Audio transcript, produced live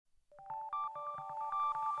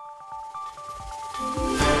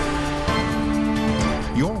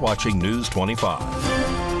You're watching News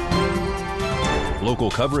 25.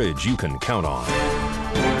 Local coverage you can count on.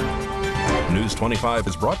 News 25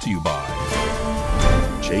 is brought to you by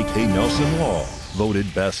J.K. Nelson Law,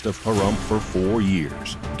 voted best of Pahrump for 4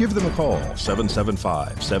 years. Give them a call,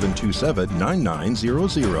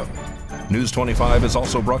 775-727-9900. News 25 is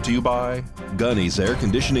also brought to you by Gunny's Air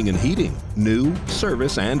Conditioning and Heating. New,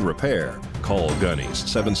 service, and repair. Call Gunny's,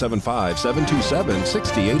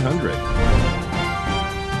 775-727-6800.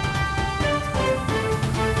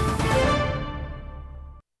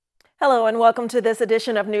 Hello and welcome to this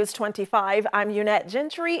edition of News 25. I'm Unette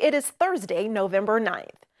Gentry. It is Thursday, November 9th.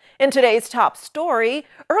 In today's top story,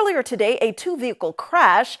 earlier today, a two-vehicle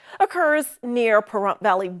crash occurs near Pahrump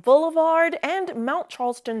Valley Boulevard and Mount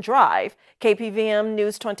Charleston Drive. KPVM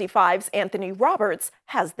News 25's Anthony Roberts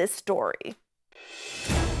has this story.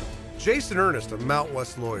 Jason Ernest of Mount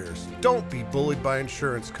West Lawyers. Don't be bullied by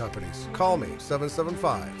insurance companies. Call me,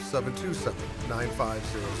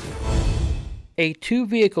 775-727-9500. A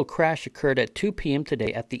two-vehicle crash occurred at 2 p.m.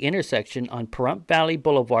 today at the intersection on Pahrump Valley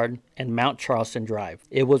Boulevard and Mount Charleston Drive.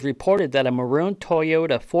 It was reported that a maroon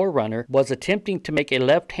Toyota 4Runner was attempting to make a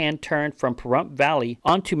left-hand turn from Pahrump Valley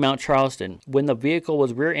onto Mount Charleston when the vehicle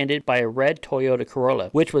was rear-ended by a red Toyota Corolla,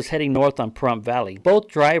 which was heading north on Pahrump Valley. Both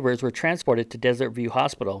drivers were transported to Desert View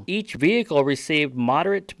Hospital. Each vehicle received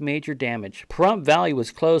moderate to major damage. Pahrump Valley was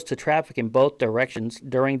closed to traffic in both directions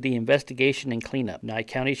during the investigation and cleanup. Nye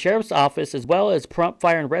County Sheriff's Office as well as Pahrump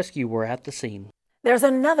Fire and Rescue were at the scene. There's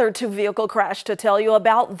another two-vehicle crash to tell you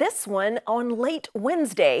about, this one on late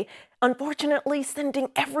Wednesday, unfortunately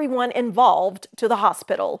sending everyone involved to the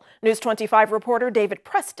hospital. News 25 reporter David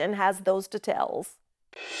Preston has those details.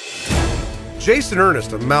 Jason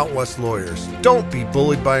Ernest of Mount West Lawyers. Don't be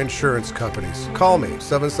bullied by insurance companies. Call me,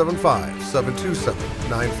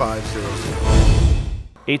 775-727-9500.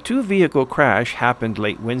 A two-vehicle crash happened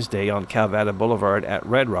late Wednesday on Calvada Boulevard at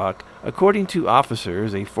Red Rock. According to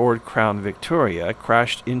officers, a Ford Crown Victoria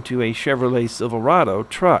crashed into a Chevrolet Silverado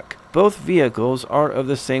truck. Both vehicles are of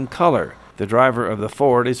the same color. The driver of the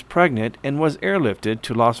Ford is pregnant and was airlifted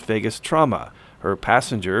to Las Vegas Trauma. Her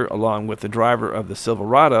passenger, along with the driver of the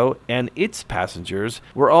Silverado and its passengers,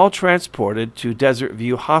 were all transported to Desert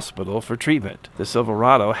View Hospital for treatment. The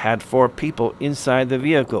Silverado had 4 people inside the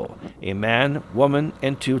vehicle, a man, woman,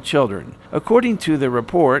 and 2 children. According to the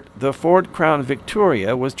report, the Ford Crown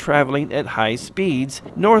Victoria was traveling at high speeds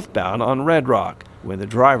northbound on Red Rock when the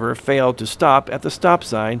driver failed to stop at the stop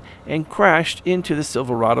sign and crashed into the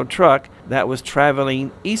Silverado truck that was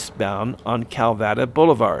traveling eastbound on Calvada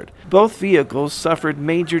Boulevard. Both vehicles suffered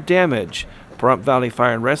major damage. Pahrump Valley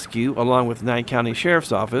Fire and Rescue, along with Nye County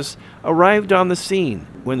Sheriff's Office, arrived on the scene.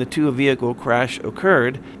 When the two-vehicle crash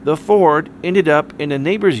occurred, the Ford ended up in a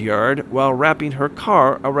neighbor's yard while wrapping her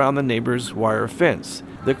car around the neighbor's wire fence.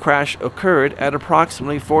 The crash occurred at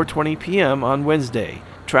approximately 4:20 p.m. on Wednesday.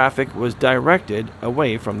 Traffic was directed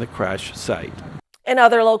away from the crash site. In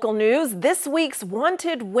other local news, this week's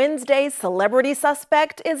Wanted Wednesday celebrity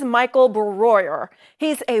suspect is Michael Brewer.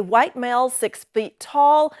 He's a white male, 6 feet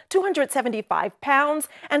tall, 275 pounds,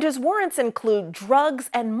 and his warrants include drugs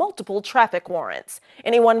and multiple traffic warrants.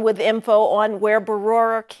 Anyone with info on where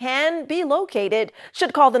Brewer can be located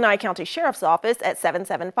should call the Nye County Sheriff's Office at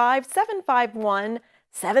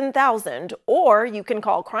 775-751-7000, or you can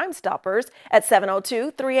call Crime Stoppers at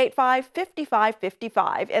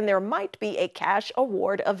 702-385-5555, and there might be a cash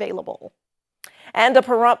award available. And a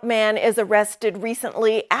Pahrump man is arrested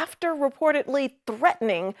recently after reportedly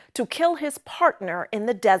threatening to kill his partner in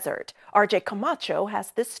the desert. RJ Camacho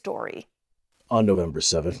has this story. On November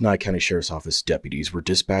 7th, Nye County Sheriff's Office deputies were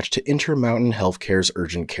dispatched to Intermountain Healthcare's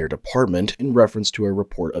Urgent Care Department in reference to a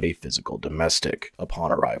report of a physical domestic.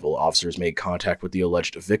 Upon arrival, officers made contact with the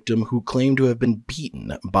alleged victim, who claimed to have been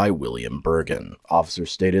beaten by William Bergen. Officers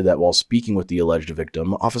stated that while speaking with the alleged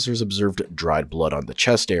victim, officers observed dried blood on the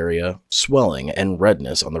chest area, swelling and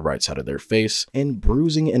redness on the right side of their face, and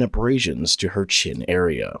bruising and abrasions to her chin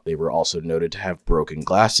area. They were also noted to have broken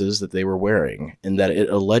glasses that they were wearing, and that it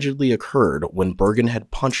allegedly occurred when Bergen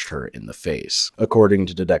had punched her in the face. According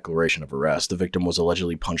to the declaration of arrest, the victim was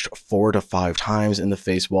allegedly punched 4 to 5 times in the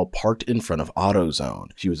face while parked in front of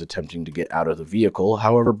AutoZone. She was attempting to get out of the vehicle,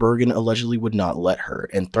 however, Bergen allegedly would not let her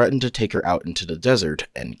and threatened to take her out into the desert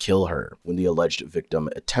and kill her. When the alleged victim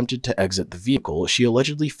attempted to exit the vehicle, she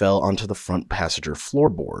allegedly fell onto the front passenger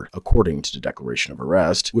floorboard, according to the declaration of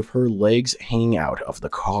arrest, with her legs hanging out of the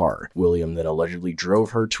car. William then allegedly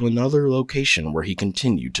drove her to another location where he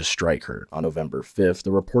continued to strike her. On November 5th,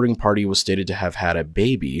 the reporting party was stated to have had a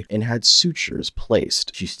baby and had sutures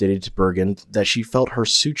placed. She stated to Bergen that she felt her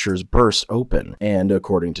sutures burst open, and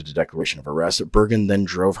according to the declaration of arrest, Bergen then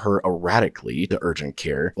drove her erratically to urgent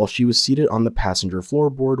care while she was seated on the passenger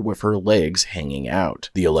floorboard with her legs hanging out.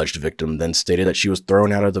 The alleged victim then stated that she was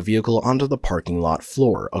thrown out of the vehicle onto the parking lot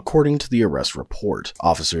floor, according to the arrest report.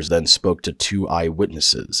 Officers then spoke to 2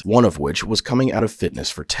 eyewitnesses, one of which was coming out of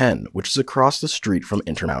Fitness for 10, which is across the street from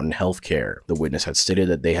Intermountain Healthcare. The witness had stated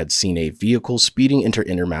that they had seen a vehicle speeding into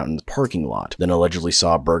Intermountain's parking lot, then allegedly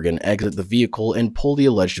saw Bergen exit the vehicle and pull the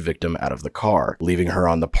alleged victim out of the car, leaving her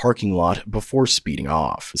on the parking lot before speeding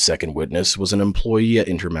off. The second witness was an employee at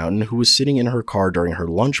Intermountain who was sitting in her car during her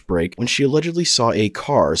lunch break when she allegedly saw a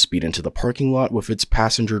car speed into the parking lot with its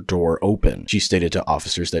passenger door open. She stated to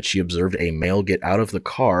officers that she observed a male get out of the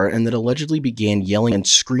car and that allegedly began yelling and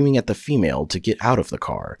screaming at the female to get out of the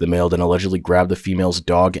car. The male then allegedly grabbed the female's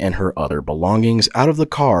dog and her other belongings out of the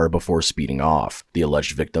car before speeding off. The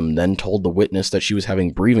alleged victim then told the witness that she was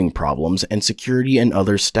having breathing problems and security and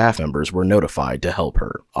other staff members were notified to help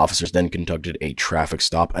her. Officers then conducted a traffic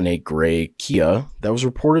stop on a gray Kia that was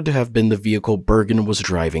reported to have been the vehicle Bergen was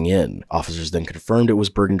driving in. Officers then confirmed it was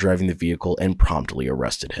Bergen driving the vehicle and promptly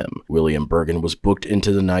arrested him. William Bergen was booked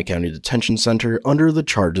into the Nye County Detention Center under the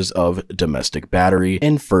charges of domestic battery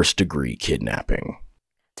and first-degree kidnapping.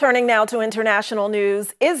 Turning now to international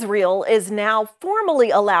news, Israel is now formally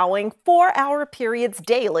allowing 4-hour periods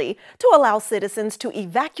daily to allow citizens to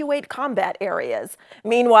evacuate combat areas.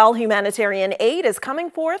 Meanwhile, humanitarian aid is coming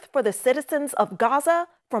forth for the citizens of Gaza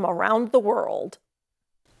from around the world.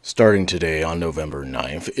 Starting today on November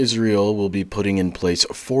 9th, Israel will be putting in place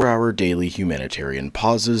 4-hour daily humanitarian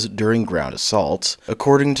pauses during ground assaults,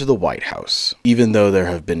 according to the White House. Even though there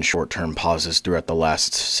have been short-term pauses throughout the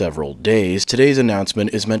last several days, today's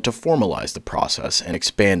announcement is meant to formalize the process and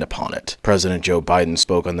expand upon it. President Joe Biden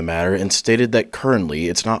spoke on the matter and stated that currently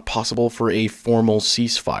it's not possible for a formal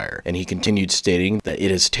ceasefire, and he continued stating that it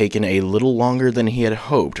has taken a little longer than he had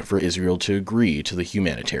hoped for Israel to agree to the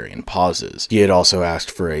humanitarian pauses. He had also asked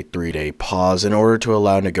for a 3-day pause in order to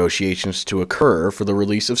allow negotiations to occur for the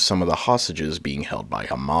release of some of the hostages being held by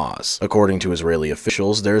Hamas. According to Israeli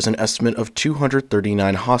officials, there is an estimate of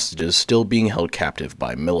 239 hostages still being held captive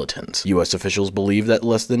by militants. U.S. officials believe that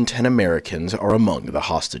less than 10 Americans are among the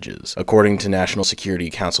hostages. According to National Security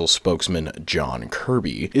Council spokesman John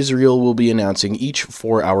Kirby, Israel will be announcing each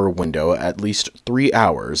 4-hour window at least 3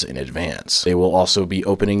 hours in advance. They will also be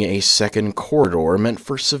opening a second corridor meant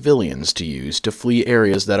for civilians to use to flee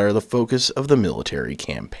areas that are the focus of the military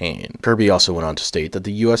campaign. Kirby also went on to state that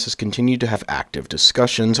the U.S. has continued to have active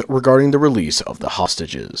discussions regarding the release of the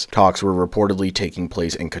hostages. Talks were reportedly taking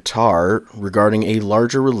place in Qatar regarding a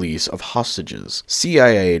larger release of hostages.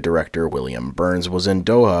 CIA Director William Burns was in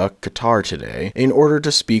Doha, Qatar today in order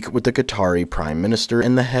to speak with the Qatari Prime Minister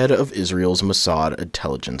and the head of Israel's Mossad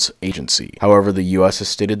intelligence agency. However, the U.S. has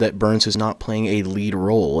stated that Burns is not playing a lead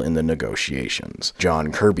role in the negotiations.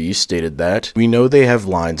 John Kirby stated that, "We know they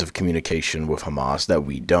have lines of communication with Hamas that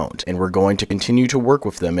we don't, and we're going to continue to work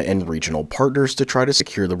with them and regional partners to try to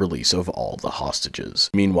secure the release of all the hostages."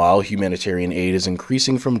 Meanwhile, humanitarian aid is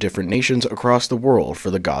increasing from different nations across the world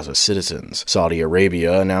for the Gaza citizens. Saudi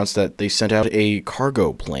Arabia announced that they sent out a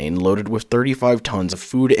cargo plane loaded with 35 tons of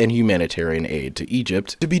food and humanitarian aid to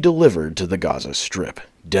Egypt to be delivered to the Gaza Strip.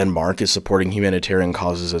 Denmark is supporting humanitarian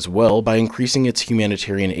causes as well by increasing its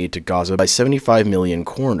humanitarian aid to Gaza by 75 million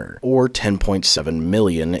kroner, or 10.7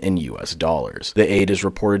 million in US dollars. The aid is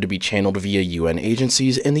reported to be channeled via UN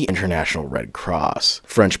agencies and the International Red Cross.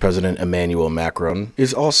 French President Emmanuel Macron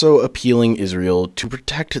is also appealing Israel to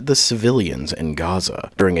protect the civilians in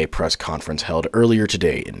Gaza. During a press conference held earlier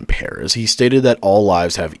today in Paris, he stated that all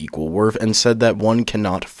lives have equal worth and said that one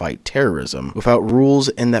cannot fight terrorism without rules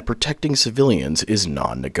and that protecting civilians is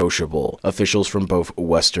non-negotiable. Officials from both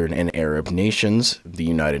Western and Arab nations, the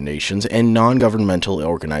United Nations, and non-governmental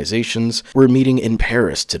organizations were meeting in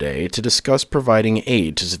Paris today to discuss providing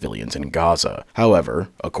aid to civilians in Gaza. However,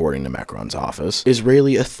 according to Macron's office,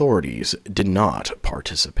 Israeli authorities did not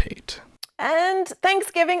participate. And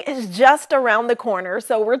Thanksgiving is just around the corner,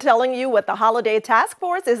 so we're telling you what the Holiday Task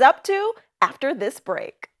Force is up to after this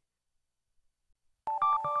break.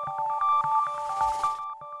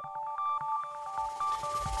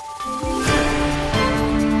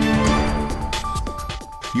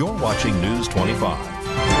 You're watching News 25.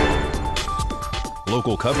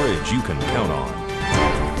 Local coverage you can count on.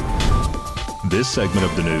 This segment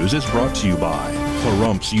of the news is brought to you by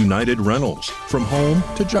Pahrumps United Rentals. From home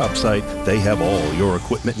to job site, they have all your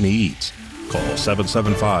equipment needs. Call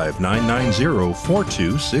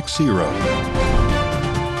 775-990-4260.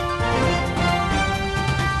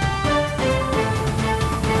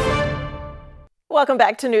 Welcome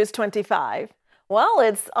back to News 25. Well,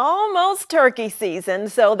 it's almost turkey season,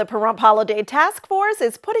 so the Pahrump Holiday Task Force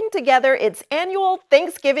is putting together its annual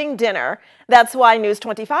Thanksgiving dinner. That's why News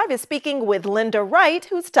 25 is speaking with Linda Wright,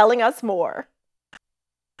 who's telling us more.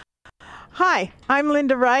 Hi, I'm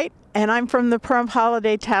Linda Wright, and I'm from the Pahrump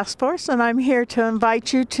Holiday Task Force, and I'm here to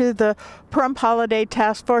invite you to the Pahrump Holiday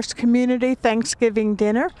Task Force Community Thanksgiving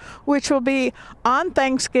Dinner, which will be on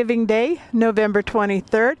Thanksgiving Day, November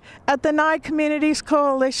 23rd, at the Nye Communities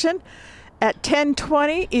Coalition at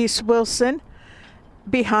 1020 East Wilson,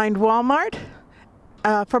 behind Walmart,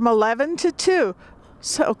 from 11 to 2.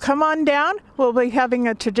 So come on down. We'll be having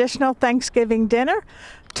a traditional Thanksgiving dinner,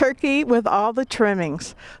 turkey with all the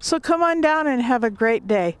trimmings. So come on down and have a great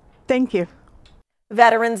day. Thank you.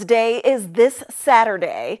 Veterans Day is this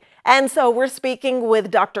Saturday, and so we're speaking with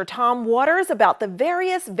Dr. Tom Waters about the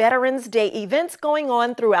various Veterans Day events going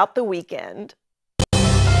on throughout the weekend.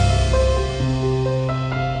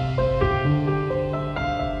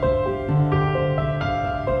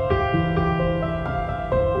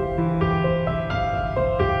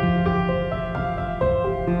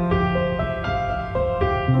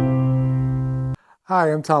 Hi,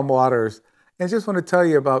 I'm Tom Waters, and just want to tell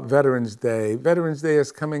you about Veterans Day. Veterans Day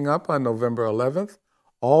is coming up on November 11th,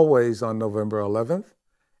 always on November 11th.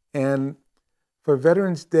 And for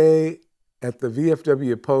Veterans Day at the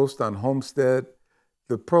VFW Post on Homestead,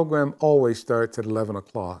 the program always starts at 11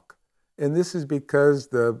 o'clock. And this is because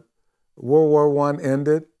the World War I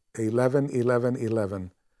ended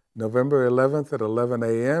 11/11/11, November 11th at 11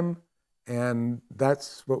 a.m., and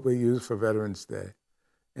that's what we use for Veterans Day.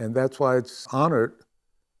 And that's why it's honored,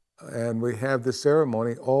 and we have the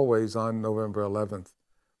ceremony always on November 11th.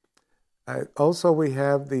 Also, we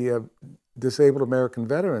have the Disabled American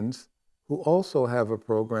Veterans, who also have a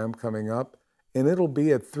program coming up, and it'll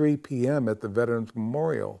be at 3 p.m. at the Veterans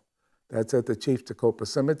Memorial. That's at the Chief Tacoma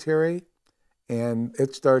Cemetery, and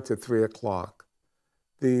it starts at 3 o'clock.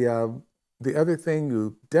 The other thing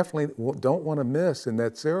you definitely don't want to miss in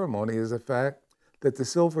that ceremony is the fact that the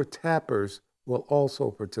Silver Tappers will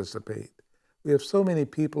also participate. We have so many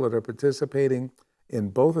people that are participating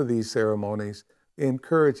in both of these ceremonies. We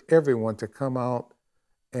encourage everyone to come out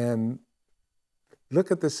and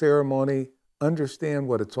look at the ceremony, understand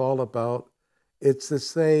what it's all about. It's to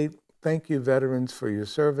say, thank you, veterans, for your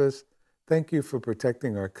service. Thank you for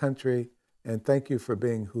protecting our country, and thank you for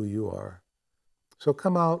being who you are. So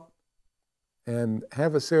come out and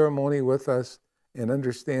have a ceremony with us and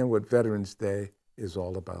understand what Veterans Day is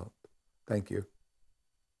all about. Thank you.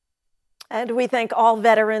 And we thank all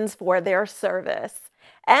veterans for their service.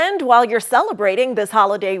 And while you're celebrating this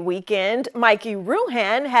holiday weekend, Mikey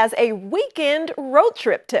Ruhan has a weekend road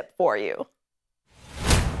trip tip for you.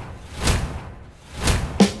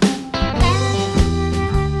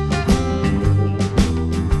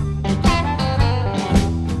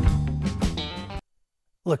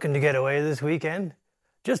 Looking to get away this weekend?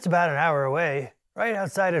 Just about an hour away, right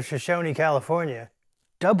outside of Shoshone, California,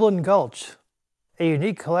 Dublin Gulch, a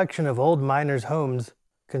unique collection of old miners' homes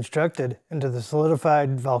constructed into the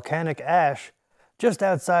solidified volcanic ash just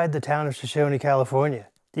outside the town of Shoshone, California.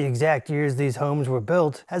 The exact years these homes were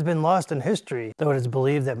built has been lost in history, though it is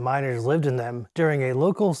believed that miners lived in them during a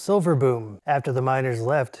local silver boom. After the miners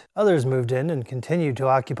left, others moved in and continued to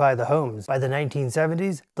occupy the homes. By the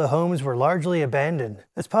 1970s, the homes were largely abandoned.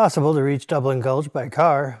 It's possible to reach Dublin Gulch by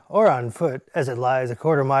car or on foot, as it lies a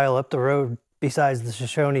quarter mile up the road besides the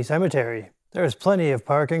Shoshone Cemetery. There is plenty of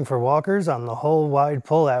parking for walkers on the whole wide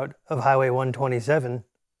pullout of Highway 127,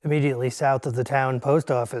 immediately south of the town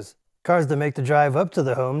post office. Cars that make the drive up to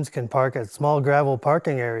the homes can park at small gravel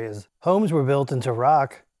parking areas. Homes were built into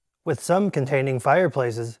rock, with some containing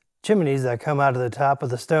fireplaces, chimneys that come out of the top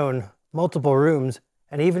of the stone, multiple rooms,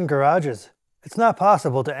 and even garages. It's not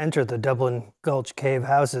possible to enter the Dublin Gulch cave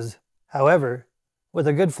houses. However, with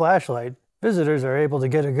a good flashlight, visitors are able to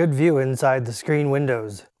get a good view inside the screen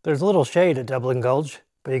windows. There's little shade at Dublin Gulch,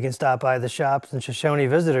 but you can stop by the shops, and Shoshone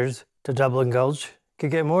visitors to Dublin Gulch can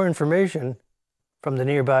get more information from the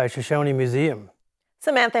nearby Shoshone Museum.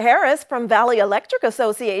 Samantha Harris from Valley Electric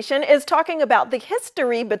Association is talking about the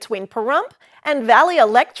history between Pahrump and Valley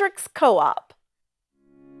Electric's co-op.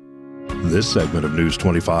 This segment of News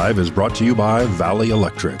 25 is brought to you by Valley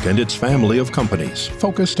Electric and its family of companies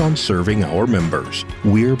focused on serving our members.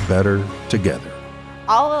 We're better together.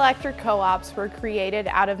 All electric co-ops were created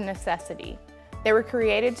out of necessity. They were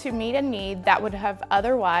created to meet a need that would have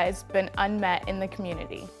otherwise been unmet in the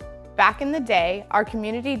community. Back in the day, our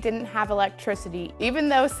community didn't have electricity, even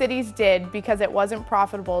though cities did, because it wasn't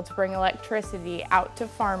profitable to bring electricity out to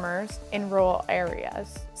farmers in rural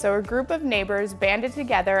areas. So a group of neighbors banded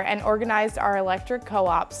together and organized our electric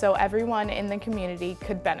co-op so everyone in the community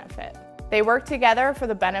could benefit. They worked together for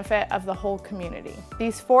the benefit of the whole community.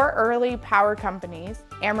 These 4 early power companies,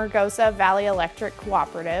 Amargosa Valley Electric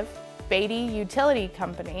Cooperative, Beatty Utility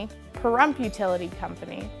Company, Pahrump Utility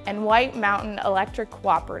Company, and White Mountain Electric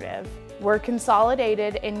Cooperative, were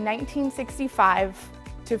consolidated in 1965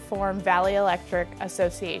 to form Valley Electric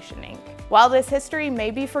Association, Inc. While this history may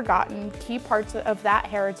be forgotten, key parts of that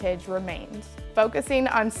heritage remains, focusing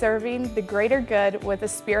on serving the greater good with a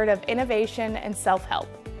spirit of innovation and self-help.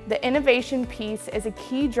 The innovation piece is a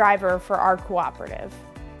key driver for our cooperative.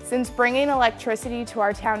 Since bringing electricity to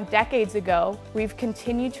our town decades ago, we've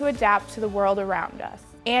continued to adapt to the world around us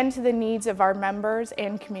and to the needs of our members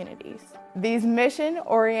and communities. These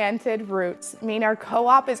mission-oriented roots mean our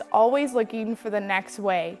co-op is always looking for the next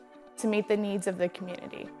way to meet the needs of the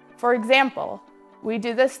community. For example, we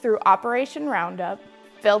do this through Operation Roundup,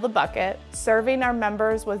 Fill the Bucket, serving our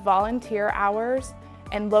members with volunteer hours,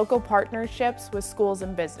 and local partnerships with schools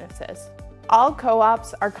and businesses. All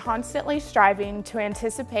co-ops are constantly striving to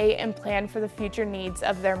anticipate and plan for the future needs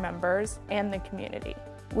of their members and the community.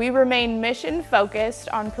 We remain mission-focused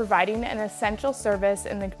on providing an essential service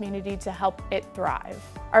in the community to help it thrive.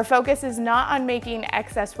 Our focus is not on making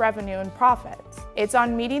excess revenue and profits. It's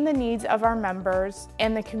on meeting the needs of our members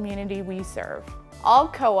and the community we serve. All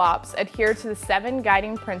co-ops adhere to the 7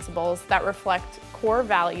 guiding principles that reflect core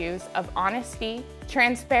values of honesty,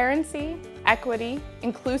 transparency, equity,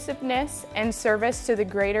 inclusiveness, and service to the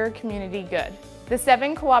greater community good. The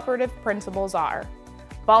 7 cooperative principles are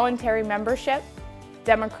voluntary membership,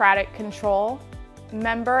 democratic control,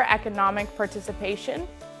 member economic participation,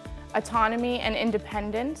 autonomy and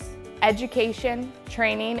independence, education,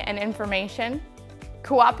 training, and information,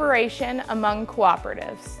 cooperation among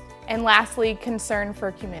cooperatives, and lastly, concern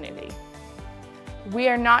for community. We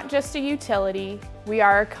are not just a utility, we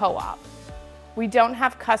are a co-op. We don't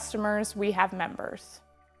have customers, we have members.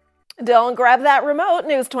 Don't grab that remote.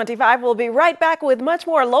 News 25 will be right back with much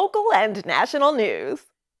more local and national news.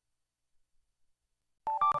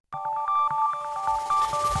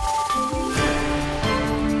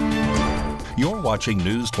 You're watching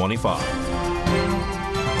News 25.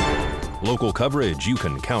 Local coverage you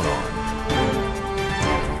can count on.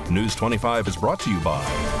 News 25 is brought to you by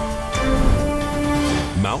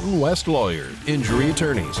Mountain West Lawyers, Injury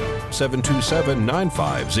Attorneys,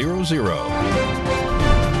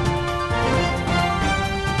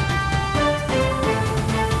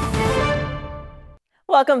 727-9500.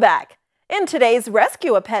 Welcome back. In today's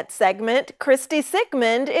Rescue a Pet segment, Christy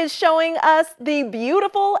Sigmund is showing us the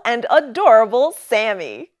beautiful and adorable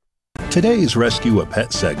Sammy. Today's Rescue a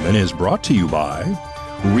Pet segment is brought to you by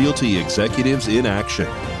Realty Executives in Action.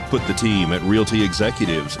 Put the team at Realty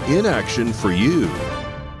Executives in action for you.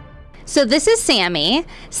 So this is Sammy.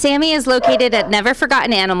 Sammy is located at Never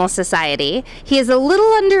Forgotten Animal Society. He is a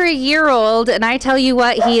little under a year old, and I tell you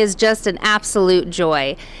what, he is just an absolute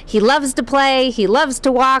joy. He loves to play, he loves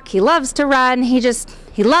to walk, he loves to run, he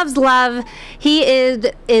loves love. He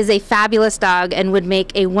is a fabulous dog and would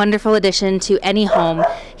make a wonderful addition to any home.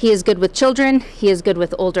 He is good with children, he is good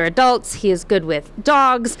with older adults, he is good with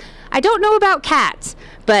dogs. I don't know about cats,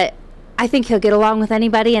 but I think he'll get along with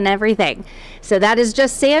anybody and everything. So that is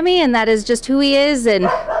just Sammy, and that is just who he is, and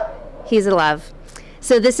he's a love.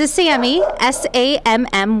 So this is Sammy,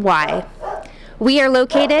 S-A-M-M-Y. We are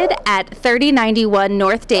located at 3091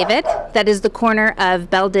 North David. That is the corner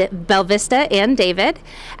of Bell Vista and David.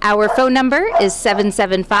 Our phone number is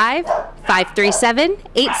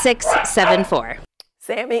 775-537-8674.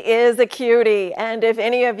 Sammy is a cutie, and if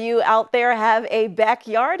any of you out there have a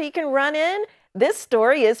backyard he can run in, this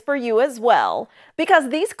story is for you as well, because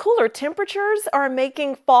these cooler temperatures are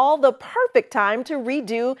making fall the perfect time to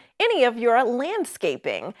redo any of your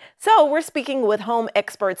landscaping. So we're speaking with home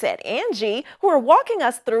experts at Angie who are walking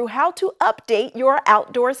us through how to update your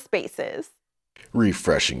outdoor spaces.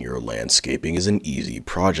 Refreshing your landscaping is an easy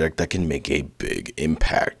project that can make a big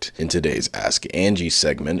impact. In today's Ask Angie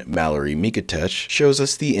segment, Mallory Mikatech shows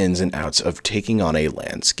us the ins and outs of taking on a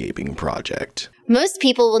landscaping project. Most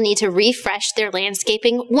people will need to refresh their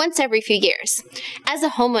landscaping once every few years. As a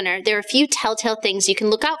homeowner, there are a few telltale things you can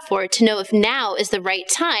look out for to know if now is the right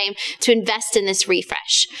time to invest in this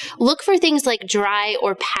refresh. Look for things like dry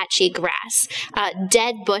or patchy grass,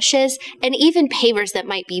 dead bushes, and even pavers that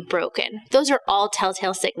might be broken. Those are all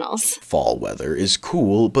telltale signals. Fall weather is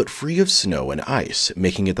cool but free of snow and ice,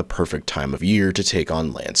 making it the perfect time of year to take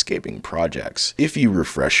on landscaping projects. If you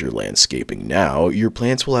refresh your landscaping now, your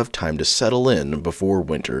plants will have time to settle in before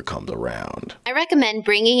winter comes around. I recommend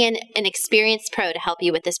bringing in an experienced pro to help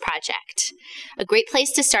you with this project. A great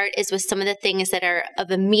place to start is with some of the things that are of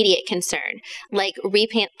immediate concern, like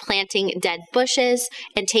replanting dead bushes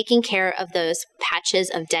and taking care of those patches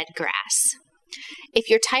of dead grass. If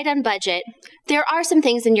you're tight on budget, there are some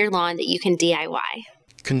things in your lawn that you can DIY.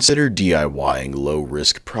 Consider DIYing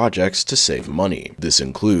low-risk projects to save money. This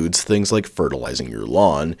includes things like fertilizing your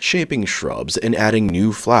lawn, shaping shrubs, and adding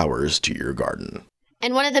new flowers to your garden.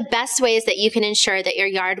 And one of the best ways that you can ensure that your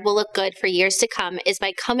yard will look good for years to come is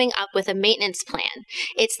by coming up with a maintenance plan.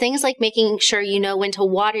 It's things like making sure you know when to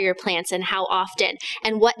water your plants and how often,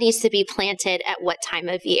 and what needs to be planted at what time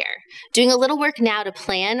of year. Doing a little work now to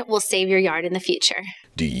plan will save your yard in the future.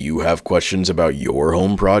 Do you have questions about your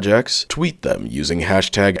home projects? Tweet them using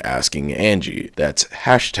hashtag AskingAngie. That's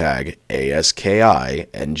hashtag ASKINGANGI,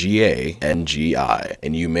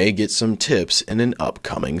 and you may get some tips in an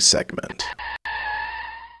upcoming segment.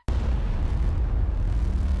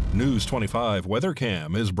 News 25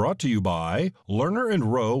 WeatherCam is brought to you by Lerner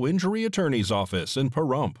and Rowe Injury Attorney's Office in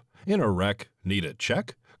Pahrump. In a wreck, need a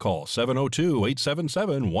check? Call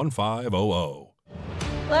 702-877-1500.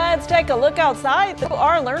 Let's take a look outside through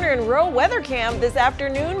our Lerner and Rowe weather cam this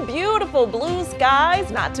afternoon. Beautiful blue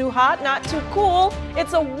skies, not too hot, not too cool.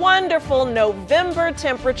 It's a wonderful November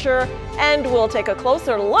temperature, and we'll take a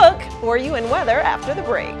closer look for you in weather after the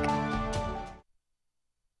break.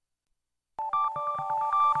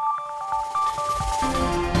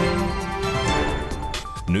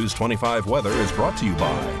 News 25 weather is brought to you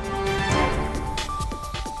by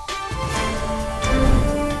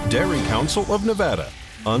Dairy Council of Nevada.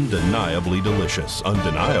 Undeniably delicious,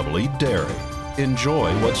 undeniably dairy. Enjoy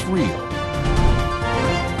what's real.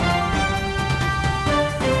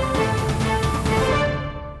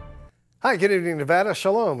 Hi, good evening, Nevada.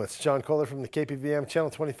 Shalom. It's John Kohler from the KPVM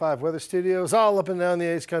Channel 25 Weather Studios, all up and down the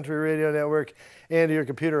Ace Country Radio Network, and to your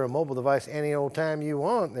computer or mobile device any old time you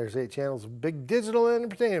want. There's 8 channels of big digital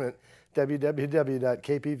entertainment.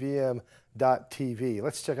 www.kpvm.tv.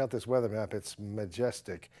 Let's check out this weather map. It's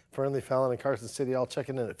majestic. Fernley, Fallon, and Carson City all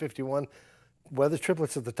checking in at 51. Weather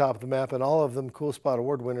triplets at the top of the map, and all of them Cool Spot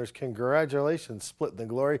Award winners. Congratulations, splitting the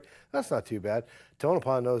glory. That's not too bad.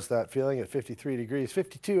 Tonopah knows that feeling at 53 degrees.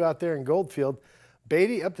 52 out there in Goldfield.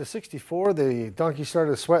 Beatty up to 64. The donkey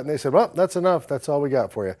started sweating. They said, well, that's enough. That's all we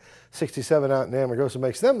got for you. 67 out in Amargosa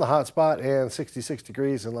makes them the hot spot, and 66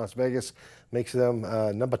 degrees in Las Vegas makes them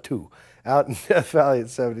number 2. Out in Death Valley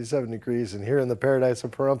at 77 degrees, and here in the paradise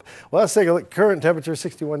of Pahrump, well, let's take a look. Current temperature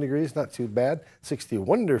 61 degrees, not too bad. 60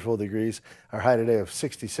 wonderful degrees. Our high today of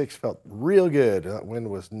 66 felt real good. That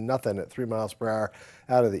wind was nothing at 3 miles per hour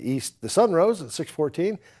out of the east. The sun rose at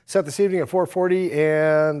 6:14, set this evening at 4:40,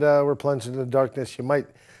 and we're plunging into darkness. You might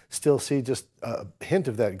still see just a hint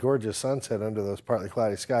of that gorgeous sunset under those partly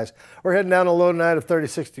cloudy skies. We're heading down a low tonight of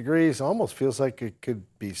 36 degrees. Almost feels like it could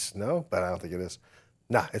be snow, but I don't think it is.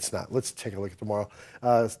 Nah, it's not. Let's take a look at tomorrow.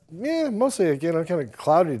 Yeah, mostly, again, kind of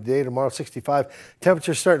cloudy today. Tomorrow, 65.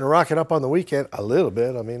 Temperature's starting to rocket up on the weekend a little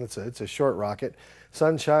bit. I mean, it's a short rocket.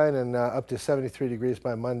 Sunshine and up to 73 degrees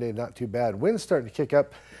by Monday. Not too bad. Wind's starting to kick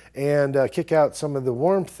up and kick out some of the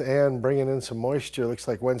warmth and bringing in some moisture. Looks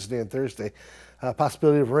like Wednesday and Thursday.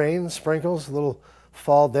 Possibility of rain, sprinkles, a little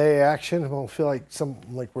fall day action. It won't feel like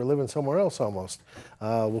we're living somewhere else almost.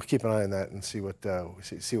 We'll keep an eye on that and see what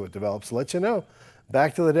develops. Let you know.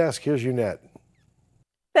 Back to the desk. Here's Unette.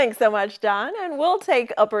 Thanks so much, Don. And we'll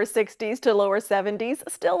take upper 60s to lower 70s.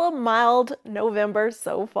 Still a mild November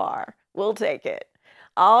so far. We'll take it.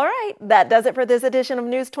 All right, that does it for this edition of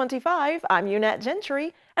News 25. I'm Unette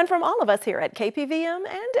Gentry, and from all of us here at KPVM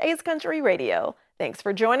and Ace Country Radio, thanks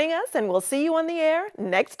for joining us, and we'll see you on the air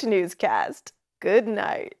next newscast. Good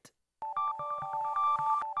night.